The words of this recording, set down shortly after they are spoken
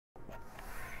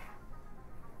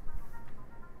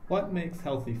What makes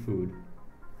healthy food?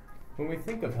 When we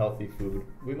think of healthy food,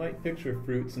 we might picture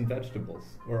fruits and vegetables,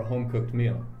 or a home-cooked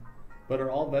meal. But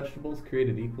are all vegetables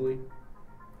created equally?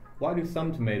 Why do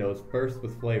some tomatoes burst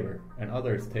with flavor, and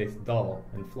others taste dull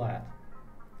and flat?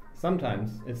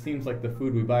 Sometimes it seems like the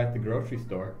food we buy at the grocery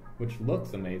store, which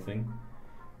looks amazing,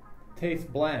 tastes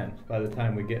bland by the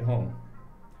time we get home.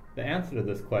 The answer to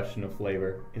this question of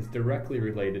flavor is directly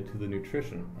related to the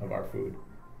nutrition of our food.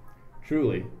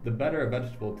 Truly, the better a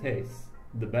vegetable tastes,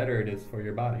 the better it is for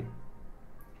your body.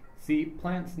 See,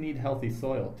 plants need healthy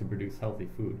soil to produce healthy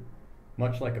food.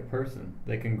 Much like a person,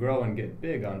 they can grow and get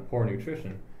big on poor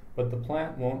nutrition, but the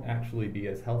plant won't actually be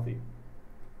as healthy.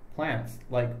 Plants,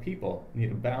 like people,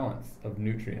 need a balance of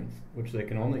nutrients, which they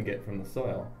can only get from the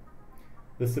soil.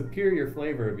 The superior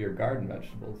flavor of your garden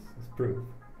vegetables is proof.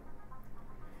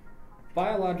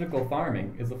 Biological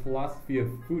farming is a philosophy of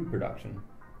food production.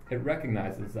 It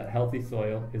recognizes that healthy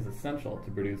soil is essential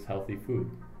to produce healthy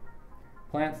food.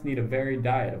 Plants need a varied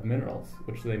diet of minerals,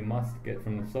 which they must get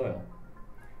from the soil.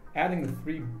 Adding the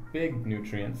three big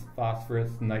nutrients,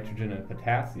 phosphorus, nitrogen, and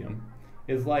potassium,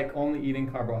 is like only eating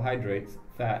carbohydrates,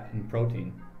 fat, and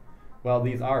protein. While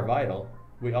these are vital,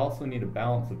 we also need a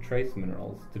balance of trace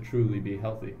minerals to truly be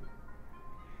healthy.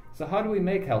 So how do we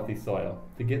make healthy soil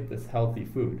to get this healthy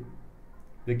food?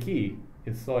 The key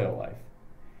is soil life.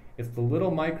 It's the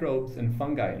little microbes and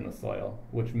fungi in the soil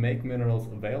which make minerals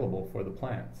available for the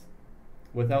plants.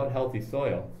 Without healthy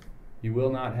soil, you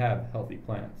will not have healthy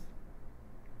plants.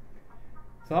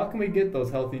 So how can we get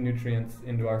those healthy nutrients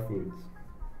into our foods?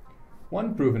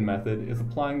 One proven method is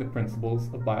applying the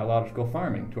principles of biological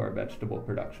farming to our vegetable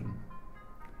production.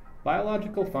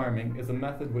 Biological farming is a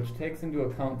method which takes into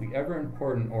account the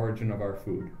ever-important origin of our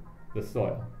food, the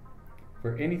soil.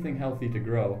 For anything healthy to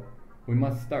grow, we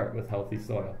must start with healthy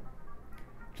soil.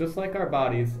 Just like our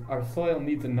bodies, our soil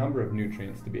needs a number of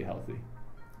nutrients to be healthy.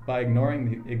 By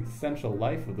ignoring the essential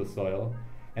life of the soil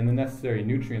and the necessary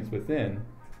nutrients within,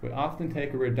 we often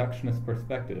take a reductionist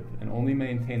perspective and only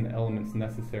maintain the elements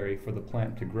necessary for the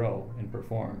plant to grow and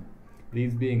perform,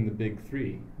 these being the big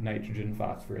three: nitrogen,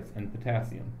 phosphorus, and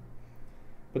potassium.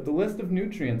 But the list of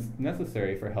nutrients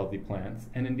necessary for healthy plants,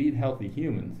 and indeed healthy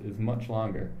humans, is much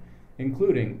longer,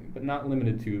 including, but not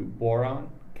limited to, boron,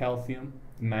 calcium,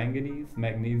 manganese,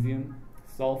 magnesium,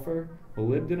 sulfur,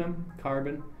 molybdenum,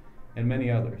 carbon, and many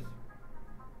others.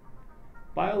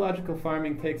 Biological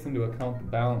farming takes into account the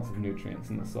balance of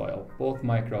nutrients in the soil, both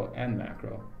micro and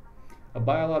macro. A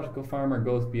biological farmer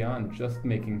goes beyond just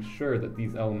making sure that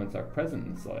these elements are present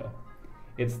in the soil.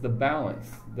 It's the balance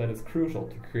that is crucial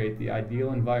to create the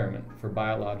ideal environment for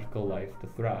biological life to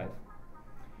thrive.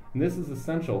 And this is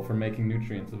essential for making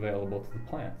nutrients available to the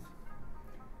plants.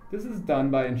 This is done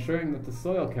by ensuring that the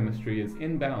soil chemistry is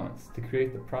in balance to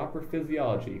create the proper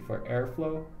physiology for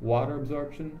airflow, water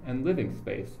absorption, and living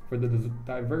space for the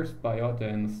diverse biota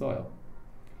in the soil.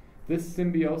 This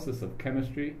symbiosis of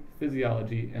chemistry,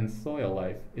 physiology, and soil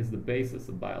life is the basis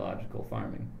of biological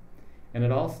farming, and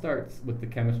it all starts with the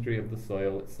chemistry of the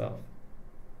soil itself.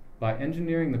 By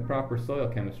engineering the proper soil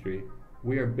chemistry,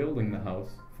 we are building the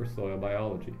house for soil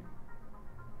biology.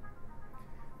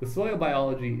 The soil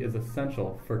biology is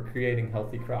essential for creating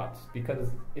healthy crops because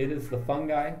it is the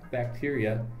fungi,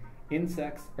 bacteria,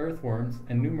 insects, earthworms,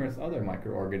 and numerous other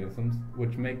microorganisms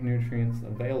which make nutrients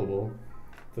available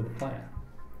to the plant.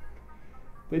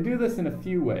 They do this in a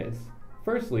few ways.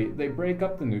 Firstly, they break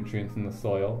up the nutrients in the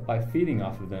soil by feeding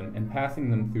off of them and passing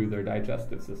them through their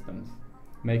digestive systems,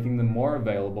 making them more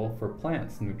available for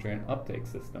plants' nutrient uptake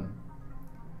system.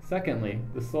 Secondly,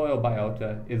 the soil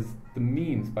biota is the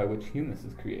means by which humus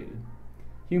is created.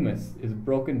 Humus is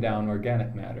broken down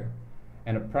organic matter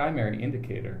and a primary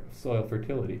indicator of soil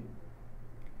fertility.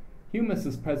 Humus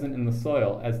is present in the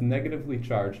soil as negatively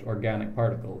charged organic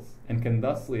particles and can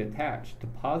thusly attach to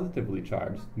positively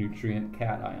charged nutrient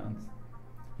cations.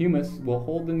 Humus will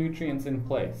hold the nutrients in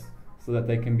place so that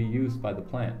they can be used by the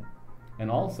plant, and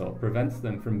also prevents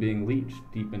them from being leached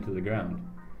deep into the ground.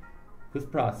 This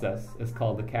process is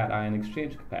called the cation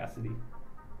exchange capacity.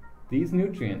 These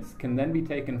nutrients can then be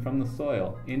taken from the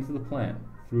soil into the plant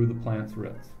through the plant's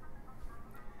roots.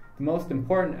 The most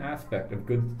important aspect of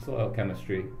good soil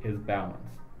chemistry is balance.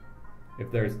 If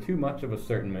there is too much of a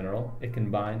certain mineral, it can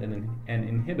bind and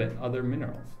inhibit other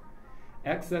minerals.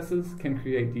 Excesses can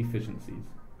create deficiencies.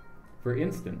 For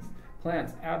instance,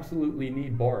 plants absolutely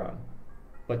need boron,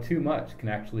 but too much can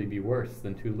actually be worse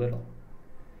than too little.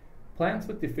 Plants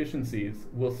with deficiencies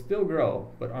will still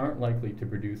grow, but aren't likely to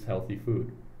produce healthy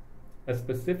food. A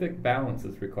specific balance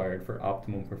is required for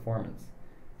optimum performance.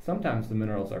 Sometimes the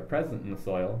minerals are present in the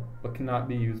soil, but cannot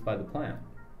be used by the plant.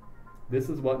 This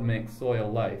is what makes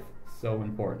soil life so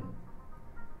important.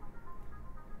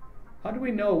 How do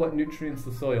we know what nutrients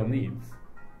the soil needs?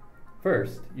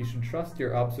 First, you should trust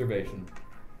your observation.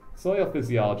 Soil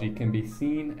physiology can be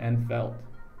seen and felt.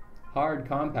 Hard,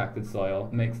 compacted soil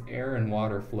makes air and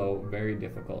water flow very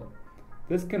difficult.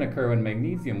 This can occur when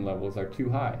magnesium levels are too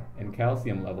high and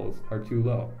calcium levels are too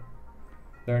low.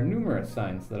 There are numerous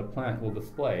signs that a plant will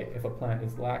display if a plant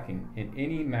is lacking in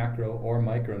any macro or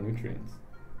micronutrients.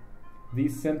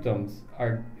 These symptoms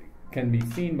can be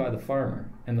seen by the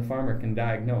farmer, and the farmer can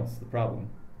diagnose the problem.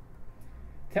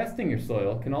 Testing your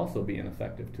soil can also be an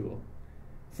effective tool.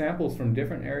 Samples from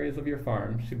different areas of your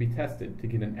farm should be tested to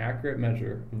get an accurate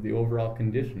measure of the overall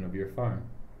condition of your farm.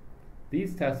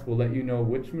 These tests will let you know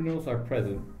which minerals are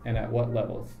present and at what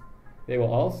levels. They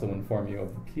will also inform you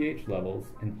of the pH levels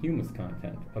and humus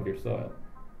content of your soil.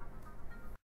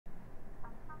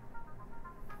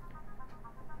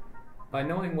 By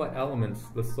knowing what elements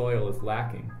the soil is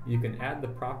lacking, you can add the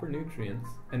proper nutrients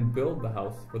and build the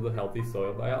house for the healthy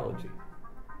soil biology.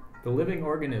 The living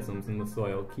organisms in the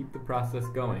soil keep the process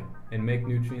going and make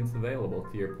nutrients available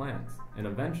to your plants and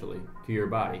eventually to your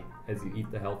body as you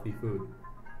eat the healthy food.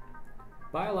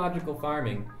 Biological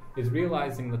farming is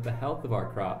realizing that the health of our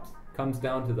crops comes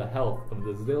down to the health of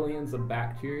the zillions of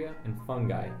bacteria and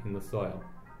fungi in the soil.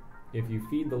 If you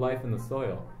feed the life in the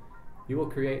soil, you will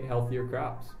create healthier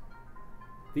crops.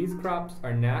 These crops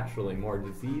are naturally more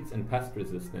disease and pest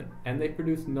resistant, and they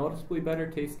produce noticeably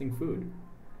better tasting food.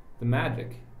 The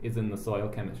magic is in the soil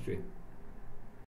chemistry.